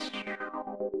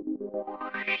Hey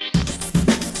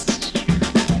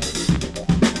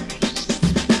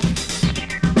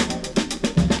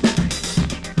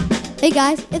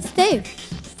guys, it's Dave.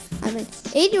 I'm an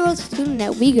 8-year-old student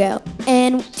at WeGrow,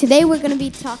 and today we're going to be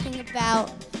talking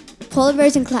about polar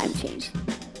bears and climate change.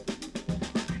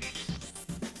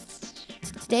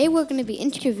 Today we're going to be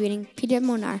interviewing Peter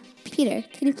Molnar. Peter,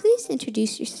 can you please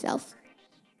introduce yourself?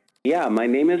 Yeah, my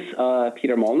name is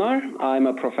Peter Molnar. I'm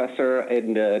a professor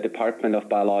in the Department of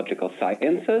Biological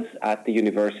Sciences at the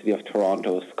University of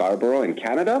Toronto, Scarborough in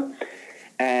Canada.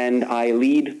 And I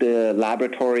lead the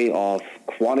Laboratory of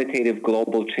Quantitative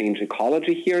Global Change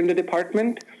Ecology here in the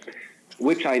department,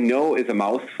 which I know is a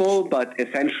mouthful, but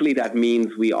essentially that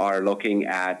means we are looking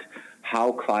at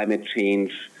how climate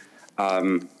change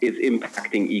is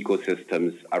impacting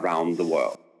ecosystems around the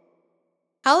world.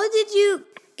 How did you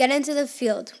get into the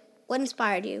field? What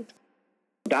inspired you?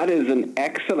 That is an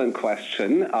excellent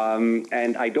question,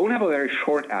 and I don't have a very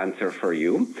short answer for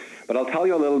you, but I'll tell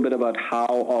you a little bit about how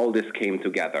all this came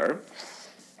together.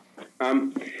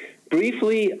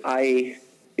 Briefly, I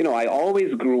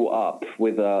always grew up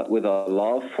with a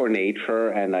love for nature,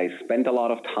 and I spent a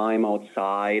lot of time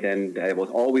outside, and I was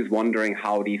always wondering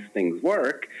how these things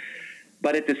work.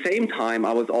 But at the same time,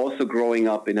 I was also growing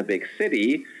up in a big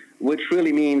city, which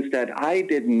really means that I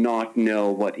did not know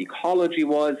what ecology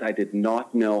was. I did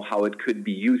not know how it could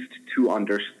be used to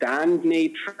understand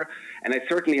nature, and I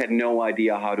certainly had no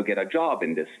idea how to get a job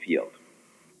in this field.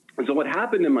 And so what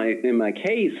happened in my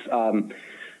case,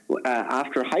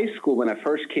 after high school, when I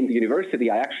first came to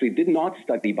university, I actually did not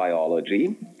study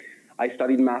biology. I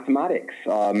studied mathematics.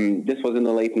 This was in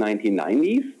the late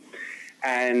 1990s.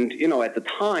 And, at the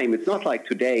time, it's not like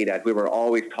today that we were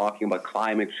always talking about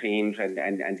climate change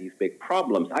and these big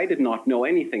problems. I did not know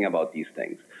anything about these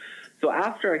things. So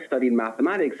after I studied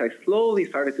mathematics, I slowly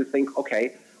started to think,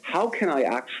 okay, how can I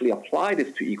actually apply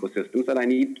this to ecosystems? And I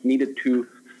needed to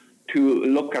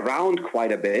look around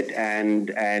quite a bit.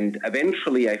 And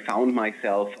eventually I found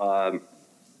myself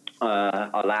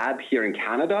a lab here in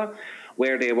Canada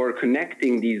where they were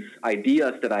connecting these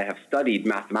ideas that I have studied,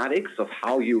 mathematics, of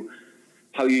how you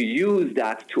use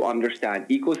that to understand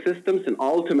ecosystems. And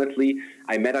ultimately,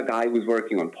 I met a guy who's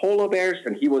working on polar bears,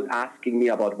 and he was asking me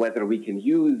about whether we can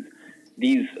use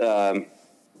these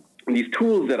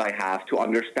tools that I have to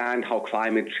understand how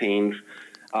climate change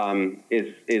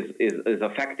is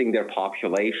affecting their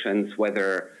populations,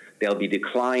 whether they'll be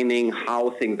declining, how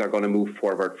things are going to move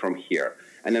forward from here.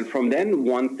 And then from then,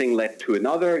 one thing led to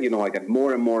another. I got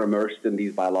more and more immersed in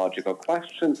these biological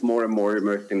questions, more and more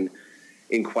immersed in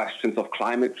questions of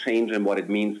climate change and what it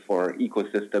means for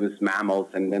ecosystems, mammals,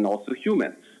 and then also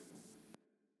humans.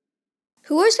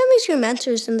 Who are some of your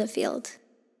mentors in the field?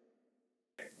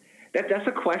 That's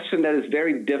a question that is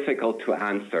very difficult to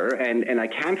answer, and I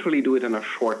can't really do it in a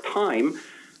short time,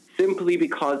 simply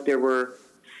because there were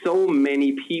so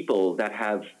many people that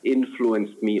have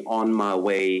influenced me on my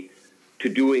way to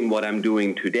doing what I'm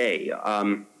doing today.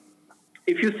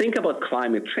 If you think about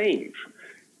climate change,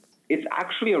 it's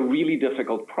actually a really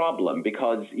difficult problem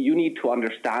because you need to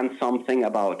understand something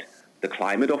about the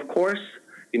climate, of course.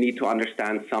 You need to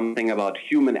understand something about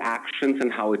human actions and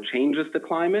how it changes the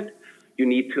climate. You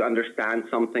need to understand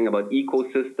something about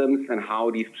ecosystems and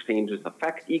how these changes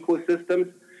affect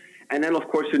ecosystems. And then, of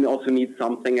course, you also need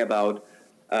something about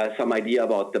some idea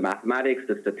about the mathematics,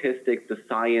 the statistics, the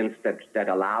science that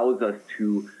allows us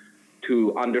to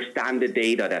understand the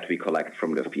data that we collect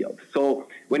from the field. So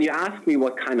when you ask me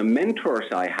what kind of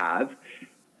mentors I have,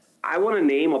 I want to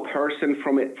name a person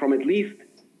from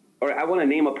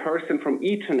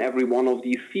each and every one of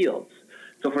these fields.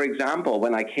 So for example,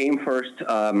 when I came first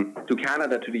to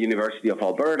Canada, to the University of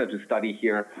Alberta to study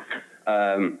here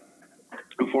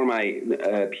for my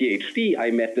PhD,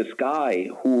 I met this guy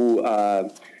who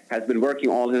has been working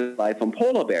all his life on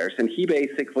polar bears, and he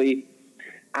basically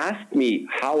asked me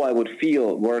how I would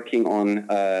feel working on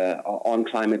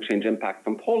climate change impact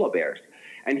from polar bears.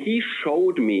 And he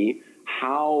showed me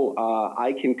how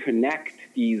I can connect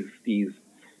these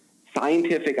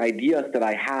scientific ideas that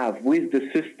I have with the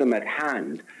system at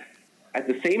hand. At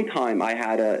the same time, I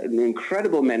had an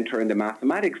incredible mentor in the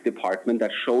mathematics department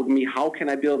that showed me how can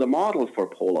I build a model for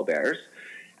polar bears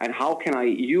and how can I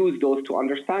use those to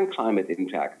understand climate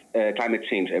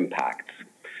change impacts.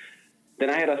 Then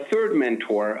I had a third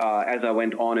mentor as I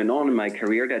went on in my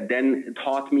career that then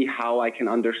taught me how I can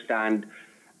understand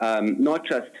not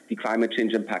just the climate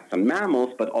change impacts on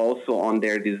mammals, but also on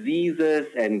their diseases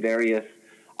and various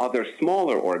other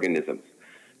smaller organisms.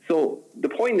 So the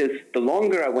point is, the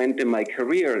longer I went in my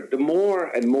career, the more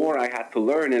and more I had to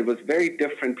learn. And it was very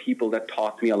different people that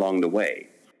taught me along the way.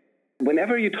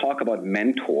 whenever you talk about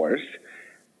mentors,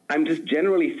 I'm just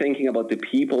generally thinking about the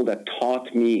people that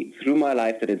taught me through my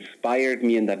life, that inspired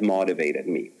me and that motivated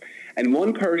me. And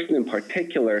one person in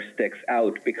particular sticks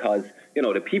out because,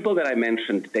 the people that I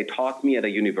mentioned, they taught me at a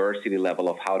university level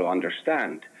of how to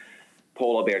understand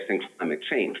polar bears and climate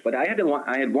change. But I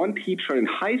had one teacher in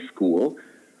high school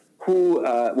who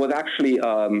was actually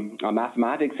a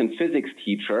mathematics and physics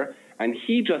teacher, and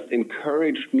he just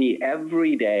encouraged me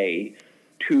every day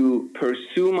to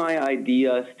pursue my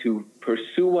ideas, to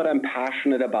pursue what I'm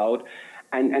passionate about,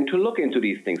 and to look into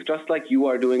these things, just like you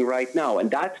are doing right now.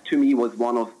 And that, to me, was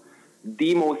one of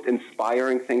the most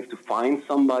inspiring things, to find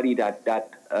somebody that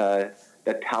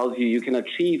tells you can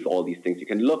achieve all these things, you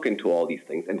can look into all these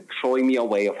things, and showing me a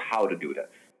way of how to do this.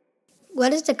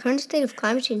 What is the current state of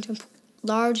climate change on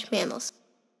large mammals?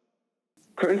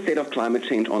 Current state of climate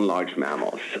change on large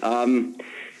mammals.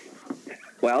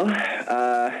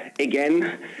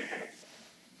 Again,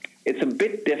 it's a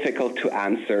bit difficult to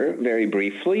answer very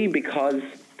briefly because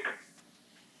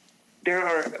there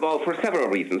are, for several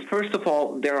reasons. First of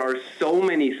all, there are so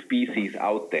many species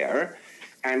out there,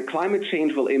 and climate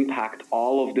change will impact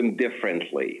all of them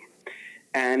differently.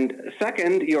 And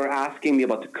second, you're asking me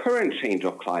about the current change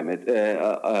of climate,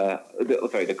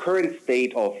 the current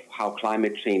state of how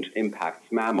climate change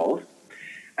impacts mammals.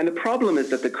 And the problem is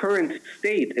that the current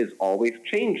state is always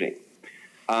changing.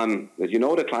 As you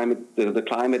know, the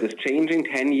climate is changing.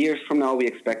 10 years from now, we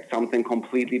expect something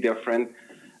completely different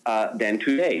than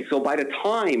today. So by the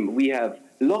time we have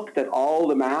looked at all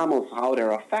the mammals, how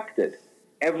they're affected,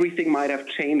 everything might have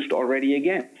changed already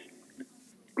again.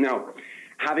 Now,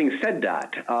 having said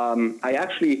that, I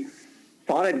actually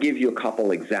thought I'd give you a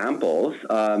couple examples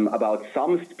about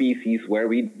some species where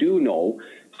we do know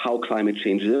how climate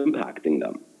change is impacting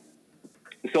them.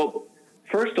 So,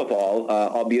 first of all,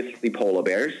 obviously polar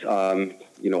bears. A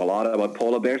lot about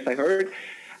polar bears, I heard.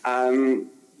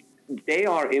 They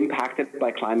are impacted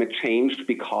by climate change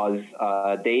because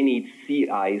they need sea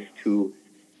ice to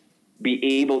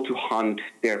be able to hunt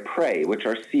their prey, which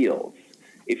are seals.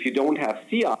 If you don't have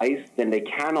sea ice, then they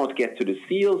cannot get to the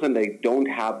seals, and they don't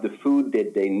have the food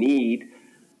that they need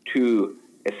to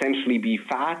essentially be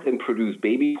fat and produce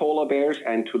baby polar bears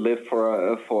and to live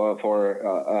for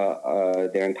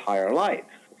their entire lives.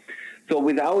 So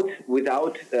without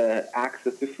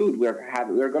access to food,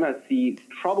 we're going to see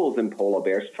troubles in polar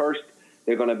bears. First,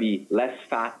 they're going to be less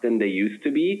fat than they used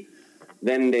to be.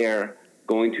 Then they're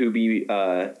going to be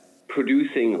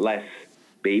producing less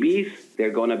babies.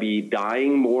 They're going to be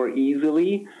dying more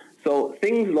easily. So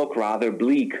things look rather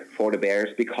bleak for the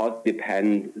bears because they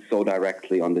depend so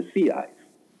directly on the sea ice.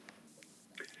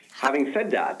 Having said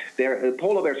that,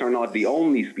 polar bears are not the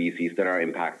only species that are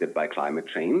impacted by climate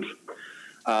change.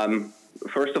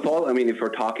 First of all, if we're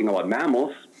talking about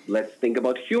mammals, let's think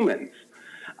about humans.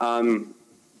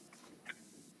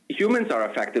 Humans are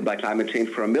affected by climate change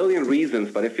for a million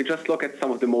reasons, but if you just look at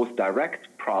some of the most direct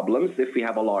problems, if we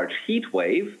have a large heat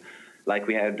wave, like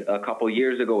we had a couple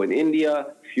years ago in India,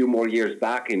 a few more years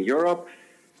back in Europe,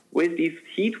 with these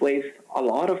heat waves, a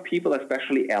lot of people,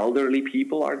 especially elderly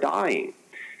people, are dying.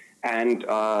 And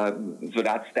so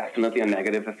that's definitely a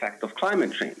negative effect of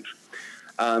climate change.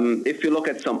 If you look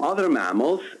at some other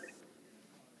mammals,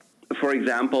 for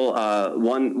example,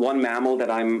 one mammal that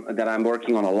I'm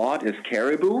working on a lot is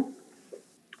caribou.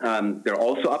 They're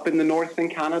also up in the north in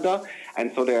Canada,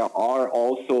 and so they are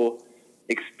also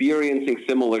experiencing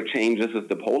similar changes as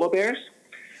the polar bears.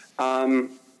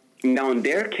 Now, in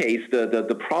their case,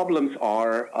 the problems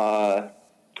are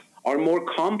more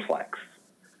complex,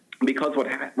 because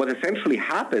what essentially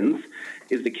happens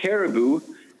is the caribou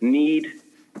need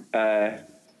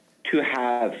to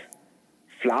have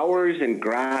flowers and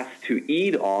grass to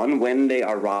eat on when they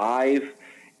arrive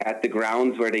at the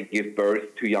grounds where they give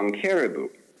birth to young caribou.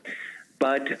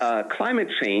 But climate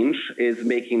change is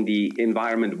making the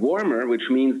environment warmer, which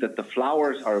means that the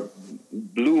flowers are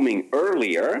blooming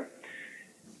earlier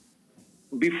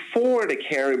before the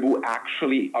caribou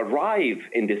actually arrive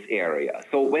in this area.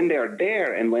 So when they're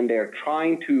there and when they're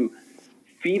trying to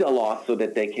feed a lot so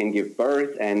that they can give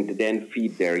birth and then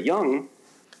feed their young,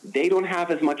 they don't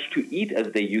have as much to eat as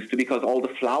they used to because all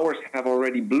the flowers have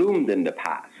already bloomed in the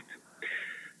past.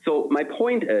 So my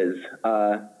point is,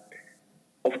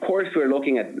 of course, we're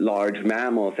looking at large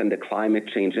mammals and the climate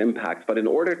change impacts, but in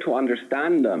order to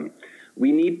understand them,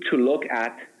 we need to look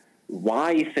at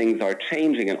why things are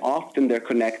changing, and often they're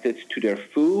connected to their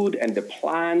food and the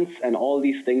plants and all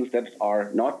these things that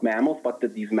are not mammals, but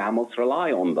that these mammals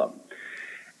rely on them.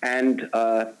 And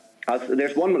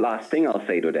there's one last thing I'll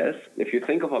say to this. If you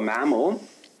think of a mammal,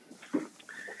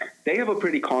 they have a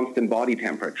pretty constant body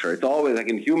temperature. It's always, like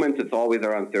in humans, it's always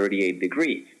around 38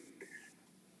 degrees.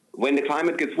 When the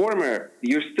climate gets warmer,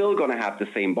 you're still going to have the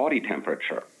same body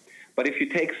temperature. But if you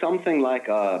take something like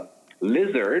a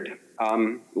lizard,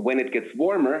 when it gets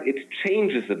warmer, it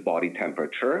changes its body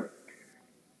temperature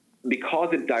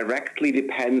because it directly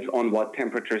depends on what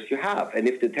temperatures you have. And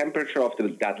if the temperature of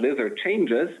that lizard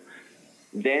changes,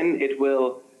 then it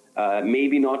will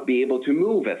maybe not be able to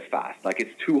move as fast. Like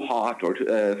it's too hot or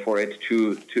for it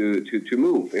to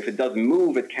move. If it doesn't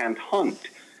move, it can't hunt.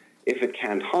 If it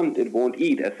can't hunt, it won't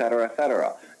eat, etc.,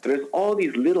 etc. There's all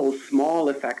these little small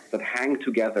effects that hang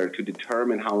together to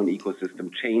determine how an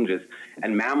ecosystem changes,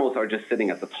 and mammals are just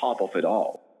sitting at the top of it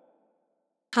all.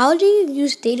 How do you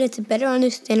use data to better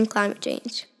understand climate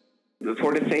change?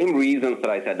 For the same reasons that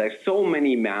I said, there's so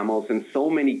many mammals and so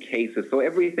many cases, so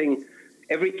every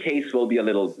case will be a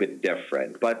little bit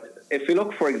different. But if you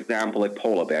look, for example, at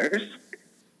polar bears,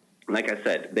 like I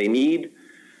said, they need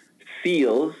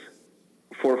seals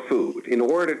for food. In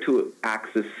order to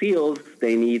access seals,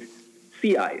 they need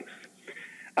sea ice.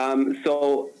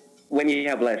 So when you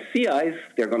have less sea ice,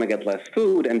 they're going to get less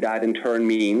food, and that in turn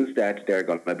means that they're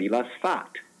going to be less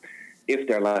fat. If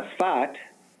they're less fat,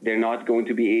 they're not going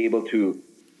to be able to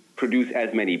produce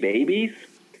as many babies,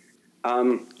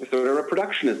 so their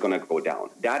reproduction is going to go down.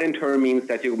 That in turn means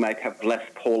that you might have less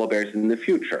polar bears in the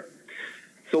future.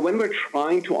 So when we're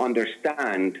trying to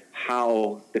understand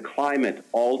how the climate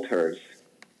alters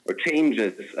or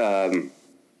changes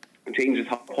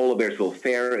how polar bears will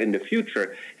fare in the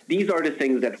future, these are the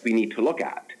things that we need to look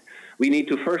at. We need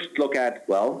to first look at,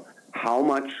 well, how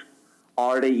much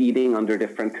are they eating under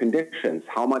different conditions?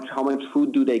 How much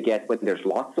food do they get when there's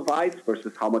lots of ice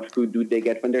versus how much food do they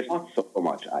get when there's not so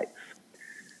much ice?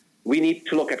 We need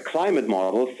to look at climate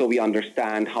models so we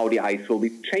understand how the ice will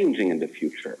be changing in the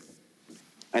future.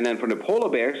 And then for the polar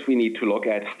bears, we need to look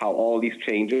at how all these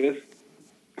changes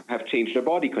have changed their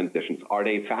body conditions. Are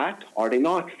they fat? Are they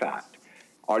not fat?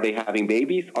 Are they having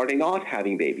babies? Are they not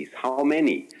having babies? How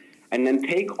many? And then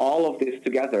take all of this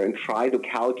together and try to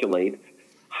calculate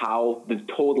how the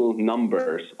total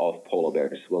numbers of polar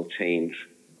bears will change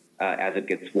as it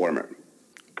gets warmer.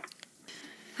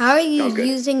 How are you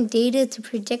using data to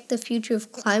predict the future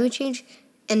of climate change,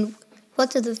 and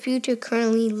what does the future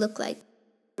currently look like?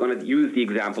 I'm going to use the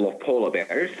example of polar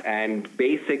bears, and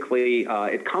basically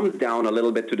it comes down a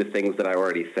little bit to the things that I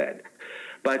already said.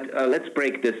 But let's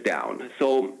break this down.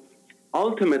 So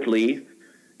ultimately,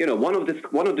 one of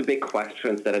the big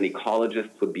questions that an ecologist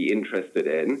would be interested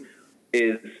in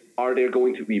is, are there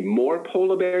going to be more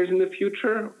polar bears in the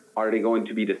future? Are they going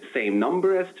to be the same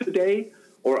number as today?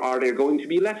 Or are there going to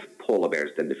be less polar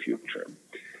bears in the future?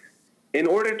 In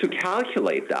order to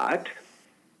calculate that,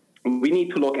 we need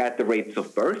to look at the rates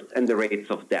of birth and the rates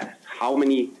of death. How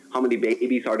many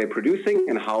babies are they producing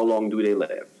and how long do they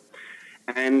live?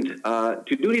 And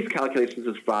to do these calculations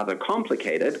is rather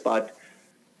complicated, but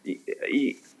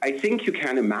I think you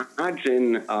can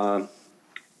imagine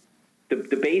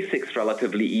the basics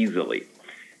relatively easily.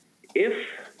 If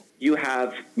you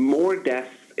have more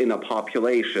deaths in a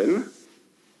population,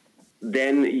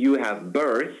 then you have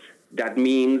birth. That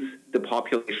means the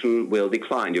population will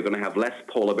decline. You're going to have less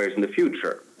polar bears in the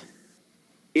future.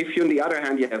 If you, on the other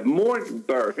hand, you have more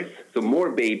births, so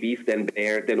more babies than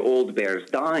old bears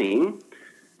dying,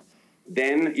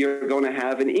 then you're going to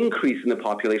have an increase in the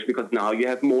population because now you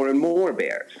have more and more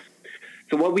bears.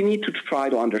 So what we need to try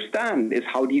to understand is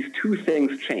how these two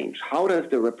things change. How does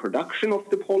the reproduction of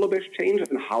the polar bears change,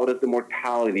 and how does the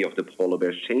mortality of the polar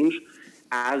bears change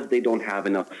as they don't have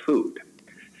enough food?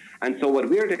 And so what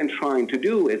we're then trying to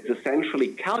do is essentially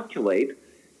calculate,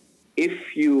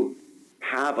 if you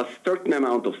have a certain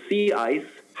amount of sea ice,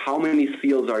 how many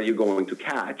seals are you going to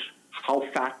catch? How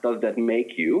fat does that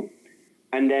make you?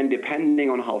 And then depending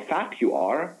on how fat you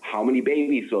are, how many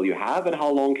babies will you have and how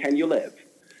long can you live?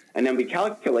 And then we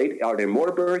calculate, are there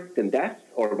more births than deaths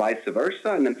or vice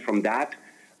versa? And then from that,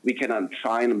 we can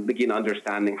try and begin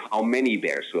understanding how many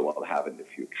bears we will have in the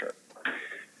future.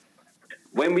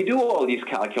 When we do all these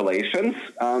calculations,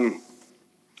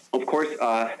 of course,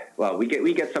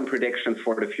 we get some predictions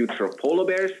for the future of polar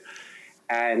bears,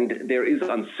 and there is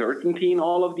uncertainty in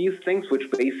all of these things, which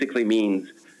basically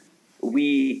means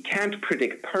we can't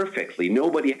predict perfectly.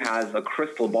 Nobody has a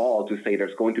crystal ball to say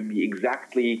there's going to be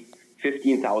exactly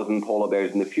 15,000 polar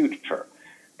bears in the future.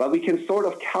 But we can sort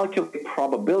of calculate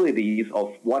probabilities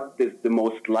of what is the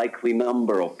most likely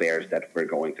number of bears that we're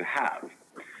going to have.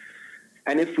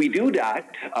 And if we do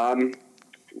that,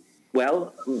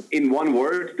 in one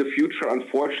word, the future,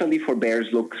 unfortunately, for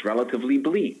bears looks relatively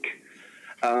bleak.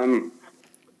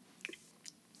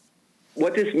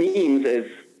 what this means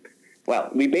is, well,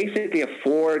 we basically have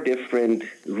 4 different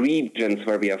regions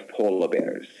where we have polar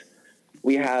bears.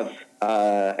 We have,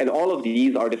 and all of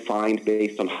these are defined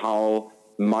based on how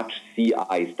much sea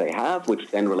ice they have, which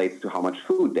then relates to how much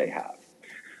food they have.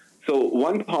 So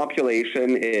one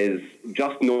population is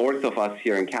just north of us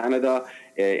here in Canada,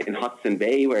 in Hudson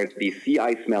Bay, where the sea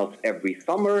ice melts every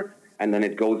summer, and then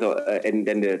it goes, and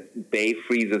then the bay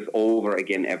freezes over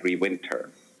again every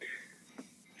winter.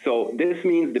 So this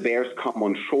means the bears come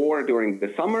on shore during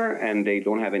the summer and they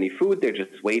don't have any food. They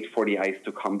just wait for the ice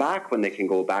to come back when they can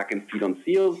go back and feed on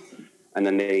seals. And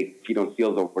then they feed on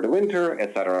seals over the winter,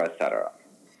 et cetera, et cetera.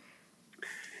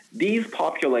 These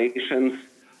populations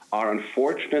are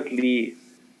unfortunately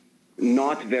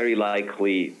not very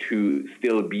likely to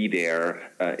still be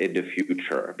there in the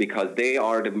future, because they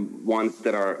are the ones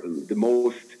that are the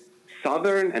most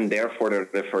southern and therefore they're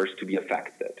the first to be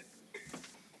affected.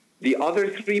 The other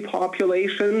 3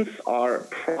 populations are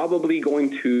probably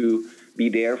going to be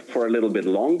there for a little bit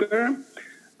longer.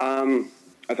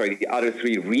 The other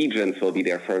 3 regions will be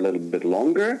there for a little bit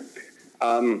longer.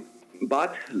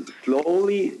 But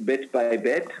slowly, bit by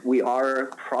bit, we are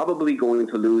probably going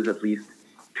to lose at least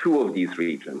 2 of these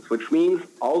regions, which means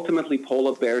ultimately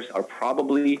polar bears are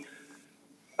probably,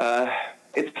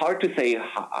 it's hard to say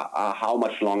how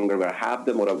much longer we'll have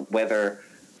them, or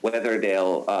whether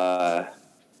they'll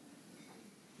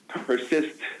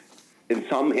persist in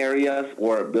some areas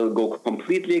or will go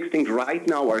completely extinct. Right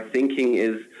now, our thinking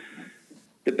is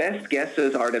the best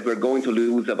guesses are that we're going to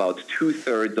lose about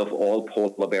 2/3 of all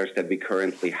polar bears that we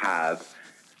currently have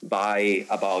by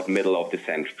about middle of the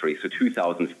century, so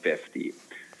 2050.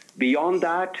 Beyond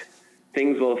that,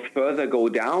 things will further go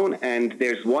down, and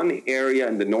there's one area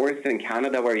in the northern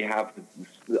Canada where you have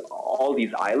all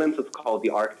these islands. It's called the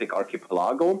Arctic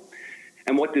Archipelago.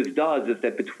 And what this does is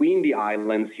that between the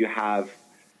islands, you have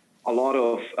a lot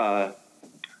of,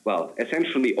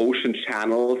 essentially ocean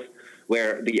channels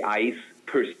where the ice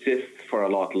persists for a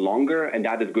lot longer, and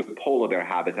that is good polar bear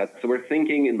habitat. So we're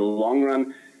thinking in the long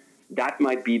run, that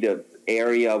might be the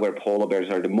area where polar bears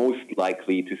are the most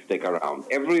likely to stick around.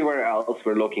 Everywhere else,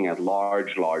 we're looking at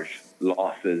large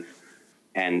losses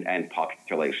and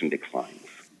population declines.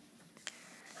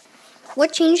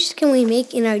 What changes can we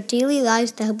make in our daily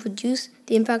lives to help reduce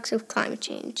the impacts of climate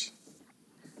change?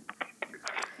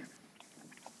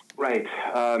 Right.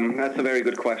 That's a very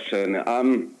good question.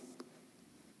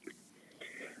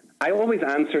 I always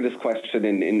answer this question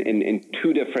in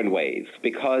 2 different ways,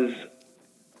 because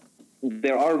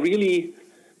there are really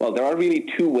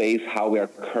 2 ways how we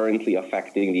are currently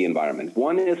affecting the environment.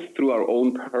 One is through our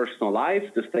own personal lives,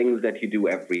 the things that you do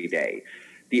every day.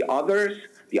 The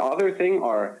other thing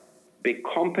are big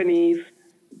companies,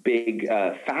 big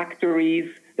factories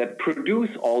that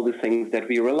produce all the things that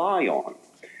we rely on.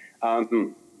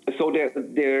 So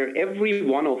every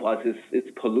one of us is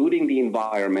polluting the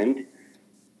environment,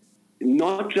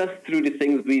 not just through the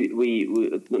things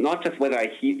not just whether I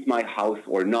heat my house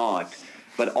or not,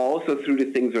 but also through the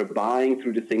things we're buying,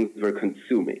 through the things we're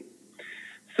consuming.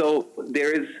 So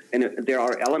there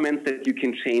are elements that you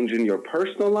can change in your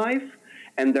personal life,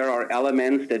 and there are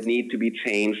elements that need to be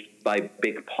changed by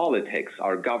big politics,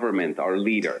 our government, our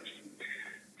leaders.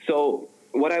 So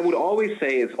what I would always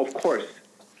say is, of course,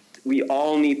 we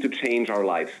all need to change our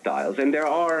lifestyles, and there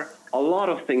are a lot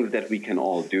of things that we can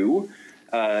all do.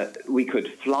 We could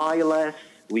fly less,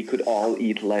 we could all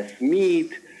eat less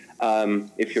meat.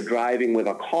 If you're driving with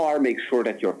a car, make sure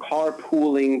that you're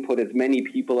carpooling, put as many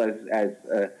people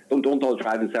don't all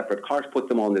drive in separate cars, put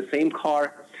them all in the same car,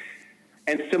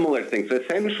 and similar things. So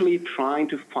essentially trying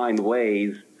to find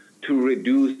ways to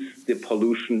reduce the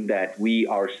pollution that we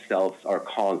ourselves are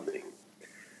causing.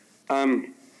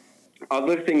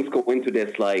 Other things go into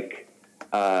this, like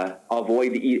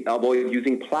avoid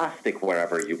using plastic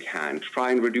wherever you can.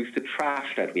 Try and reduce the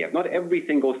trash that we have. Not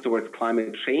everything goes towards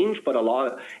climate change, but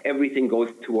everything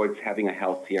goes towards having a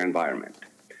healthier environment.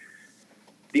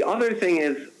 The other thing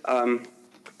is,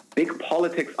 big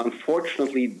politics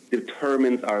unfortunately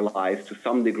determines our lives to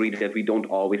some degree that we don't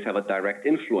always have a direct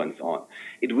influence on.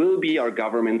 It will be our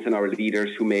governments and our leaders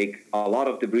who make a lot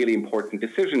of the really important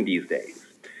decisions these days.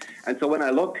 And so when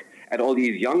I look at all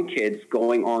these young kids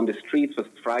going on the streets with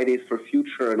Fridays for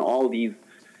Future and all these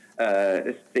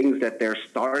things that they're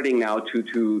starting now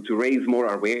to raise more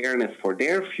awareness for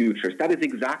their futures, that is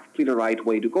exactly the right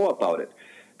way to go about it.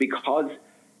 Because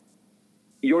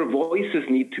your voices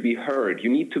need to be heard.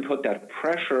 You need to put that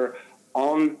pressure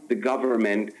on the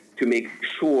government to make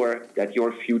sure that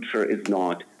your future is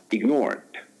not ignored.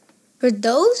 For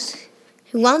those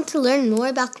who want to learn more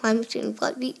about climate change,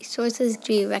 what resources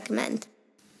do you recommend?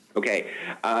 Okay.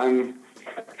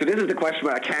 So this is the question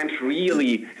where I can't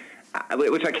really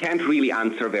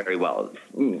answer very well.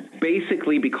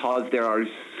 Basically, because there are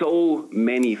so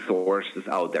many sources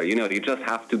out there. You know, you just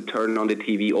have to turn on the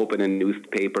TV, open a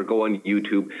newspaper, go on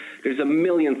YouTube. There's a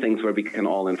million things where we can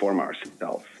all inform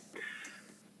ourselves.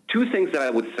 Two things that I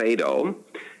would say, though.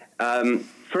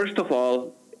 First of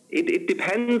all, it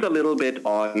depends a little bit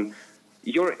on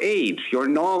your age, your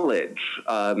knowledge,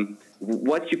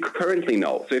 what you currently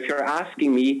know. So if you're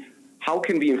asking me, how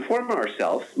can we inform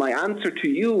ourselves? My answer to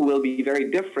you will be very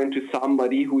different to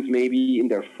somebody who's maybe in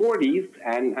their 40s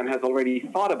and has already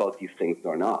thought about these things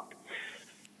or not.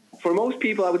 For most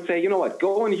people, I would say, you know what,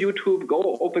 go on YouTube,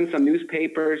 go open some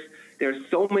newspapers. There's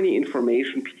so many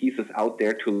information pieces out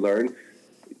there to learn.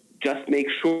 Just make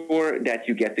sure that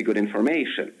you get the good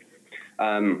information.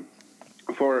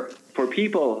 For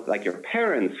people like your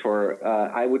parents,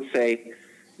 I would say,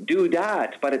 do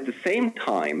that, but at the same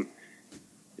time,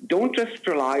 don't just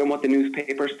rely on what the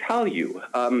newspapers tell you.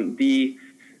 The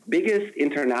biggest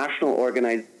international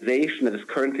organization that is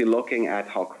currently looking at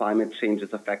how climate change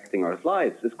is affecting our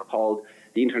lives is called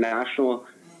the International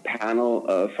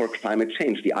Panel for Climate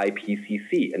Change, the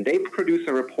IPCC. And they produce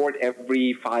a report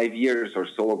every 5 years or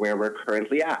so where we're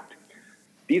currently at.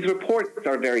 These reports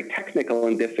are very technical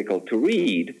and difficult to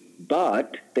read,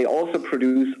 but they also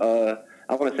produce a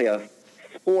 4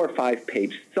 or 5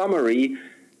 page summary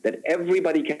that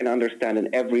everybody can understand and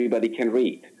everybody can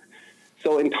read.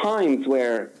 So in times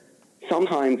where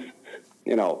sometimes,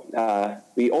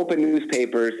 we open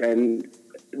newspapers and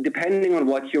depending on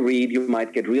what you read, you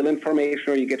might get real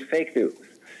information or you get fake news.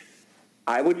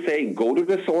 I would say go to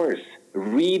the source,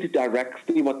 read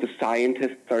directly what the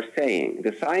scientists are saying.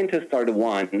 The scientists are the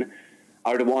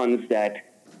ones that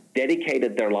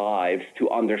dedicated their lives to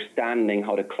understanding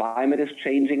how the climate is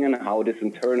changing and how this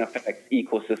in turn affects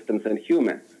ecosystems and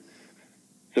humans.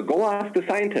 So go ask the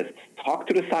scientists, talk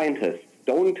to the scientists.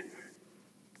 Don't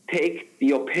take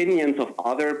the opinions of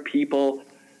other people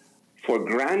for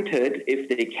granted if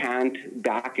they can't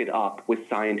back it up with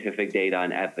scientific data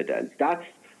and evidence. That's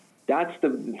the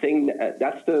thing,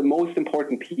 that's the most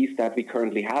important piece that we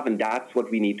currently have, and that's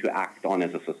what we need to act on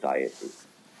as a society.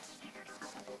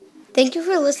 Thank you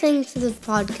for listening to the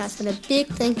podcast, and a big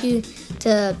thank you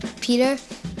to Peter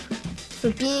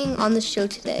for being on the show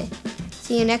today.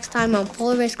 See you next time on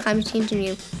Polar Bears Climate Change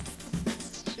News.